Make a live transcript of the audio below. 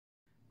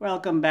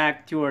Welcome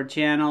back to our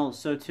channel.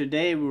 So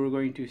today we're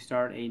going to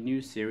start a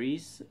new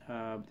series.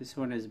 This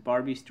one is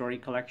Barbie Story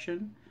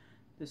Collection.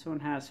 This one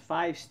has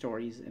 5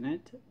 stories in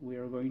it. We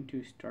are going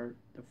to start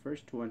the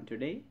first one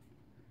today.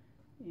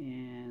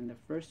 And the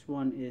first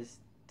one is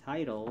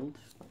titled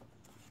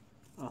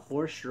A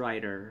Horse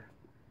Rider.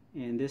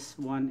 And this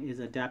one is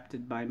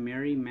adapted by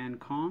Mary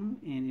Mancom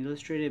and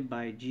illustrated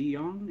by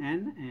JiYoung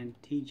and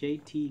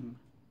TJ Team.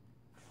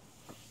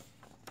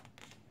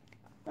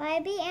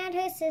 Barbie and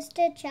her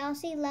sister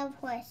Chelsea love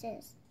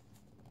horses.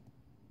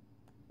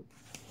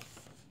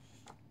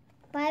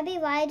 Barbie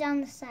rides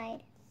on the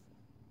side.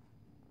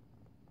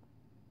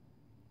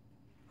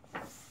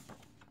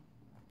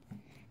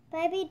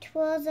 Barbie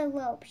twirls a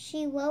rope.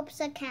 She ropes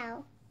a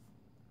cow.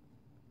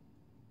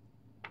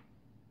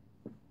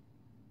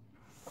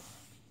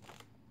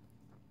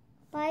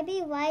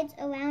 Barbie rides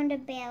around a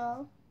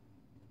barrel.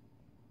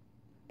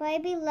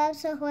 Barbie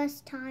loves her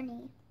horse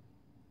Tawny.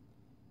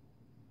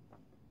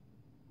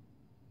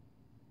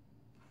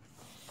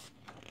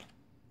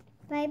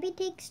 Barbie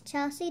takes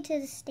Chelsea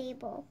to the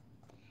stable.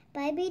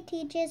 Barbie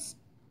teaches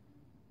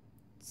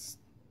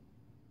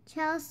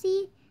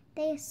Chelsea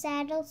the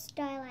saddle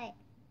Starlight.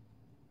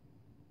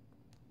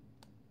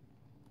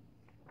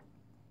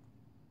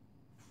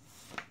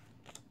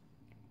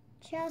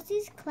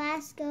 Chelsea's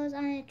class goes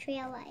on a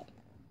trail ride.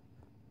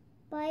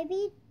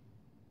 Barbie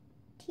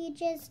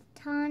teaches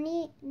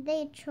Tawny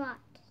the trot.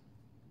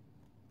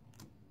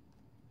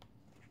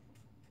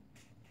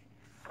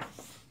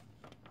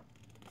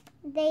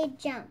 They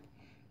jump.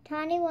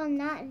 Tawny will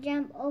not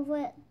jump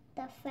over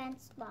the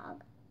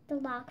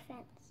log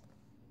fence.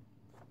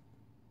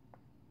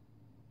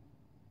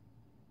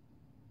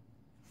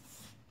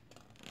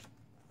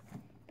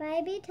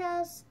 Barbie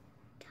tells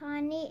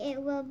Tawny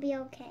it will be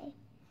okay.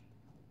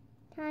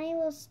 Tawny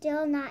will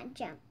still not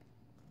jump.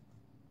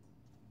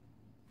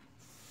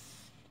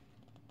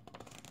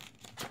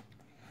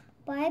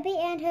 Barbie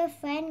and her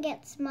friend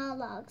get small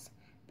logs.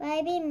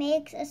 Barbie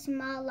makes a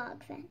small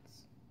log fence.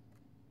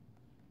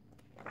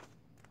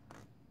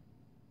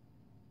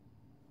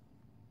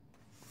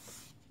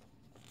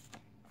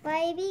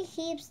 Barbie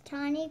keeps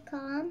Tawny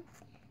calm.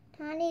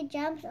 Tawny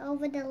jumps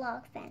over the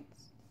log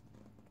fence.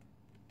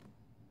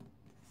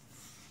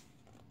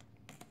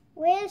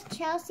 Where's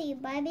Chelsea?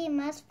 Barbie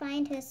must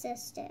find her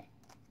sister.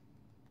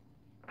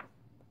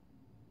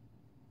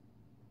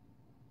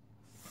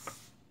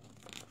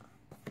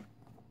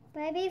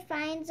 Barbie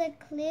finds a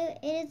clue.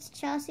 It is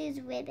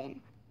Chelsea's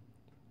ribbon.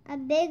 A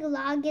big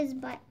log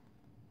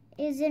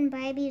is in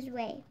Barbie's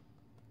way.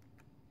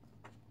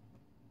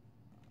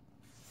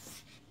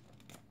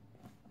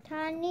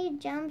 Tawny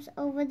jumps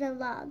over the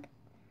log.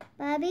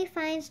 Barbie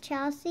finds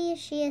Chelsea.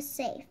 She is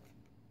safe.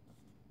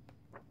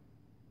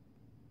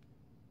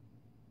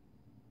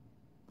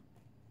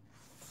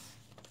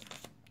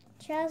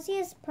 Chelsea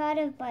is proud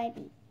of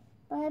Barbie.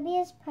 Barbie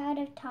is proud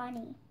of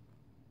Tawny.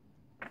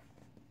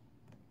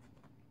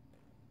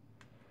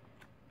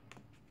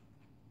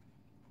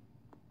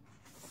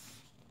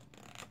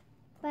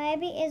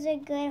 Barbie is a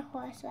good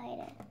horse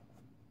rider.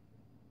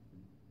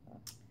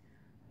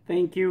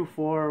 Thank you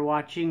for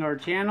watching our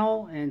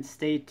channel and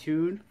stay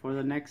tuned for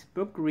the next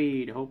book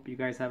read. Hope you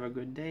guys have a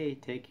good day.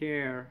 Take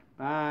care.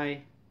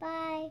 Bye.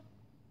 Bye.